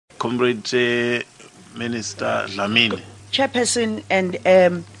Comrade Minister Dlamini. Chairperson and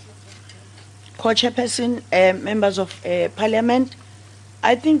co-chairperson, members of Parliament,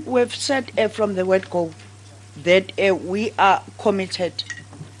 I think we've said from the word go that we are committed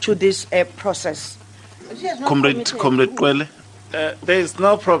to this process. Comrade Kwele. There is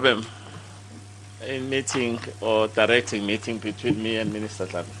no problem in meeting or directing meeting between me and Minister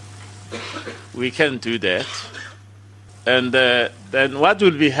Dlamini. We can do that. And then what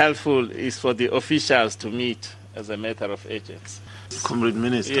will be helpful is for the officials to meet as a matter of urgency. Comrade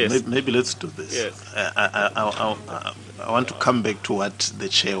Minister, yes. maybe let's do this. Yes. I want to come back to what the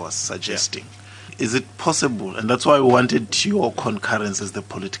chair was suggesting. Yeah. Is it possible, and that's why we wanted your concurrence as the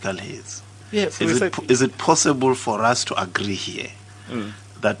political heads, yes, is it possible for us to agree here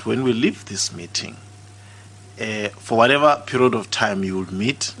that when we leave this meeting, for whatever period of time you will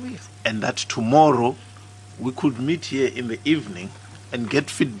meet, yes, and that tomorrow we could meet here in the evening and get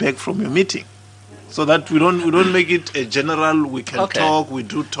feedback from your meeting, so that we don't make it a general. We can talk. We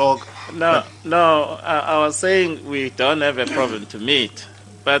do talk. No. I was saying we don't have a problem to meet,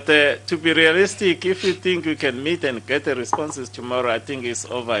 but to be realistic, if you think we can meet and get the responses tomorrow, I think it's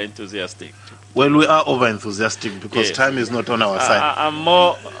over enthusiastic. Well, we are over enthusiastic because yes, time is not on our side. I'm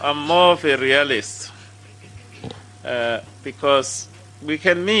more of a realist because we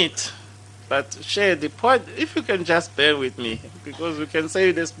can meet. But share the point, if you can just bear with me, because we can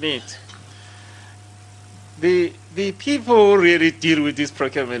say this meet. The people who really deal with this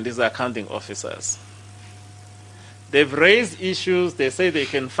procurement is accounting officers. They've raised issues, they say they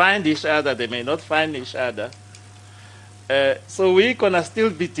can find each other, they may not find each other. So we're going to still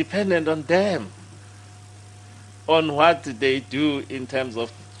be dependent on them, on what they do in terms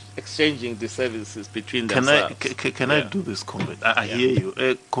of exchanging the services between themselves. Can I do this, Comrade? I hear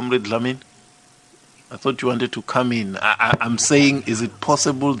you. Comrade Dlamini? I thought you wanted to come in. I'm saying, is it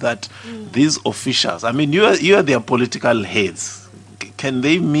possible that these officials, I mean, you are their political heads, can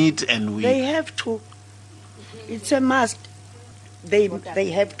they meet and we... They have to. It's a must. They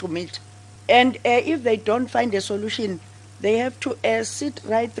have to meet. And if they don't find a solution, they have to sit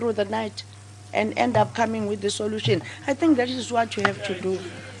right through the night and end up coming with the solution. I think that is what you have to do.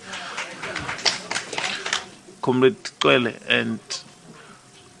 Comrade Kwele and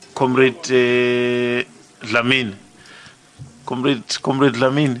Comrade Dlamini. Comrade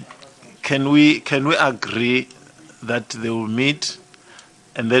Dlamini, can we agree that they will meet,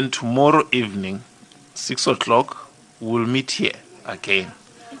 and then tomorrow evening, 6 o'clock, we'll meet here again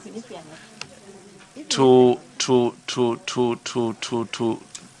to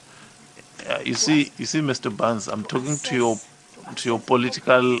you see, Mr. Barnes, I'm talking to your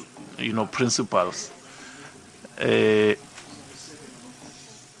political, principles.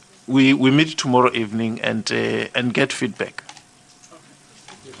 We meet tomorrow evening and get feedback.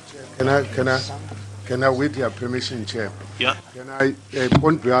 Can I, with your permission, Chair? Yeah. Can I,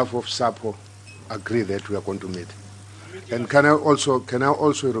 on behalf of SAPO, agree that we are going to meet? And can I also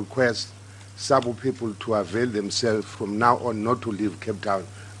request SAPO people to avail themselves from now on not to leave Cape Town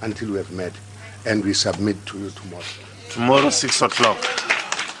until we have met, and we submit to you tomorrow. Tomorrow, 6 o'clock.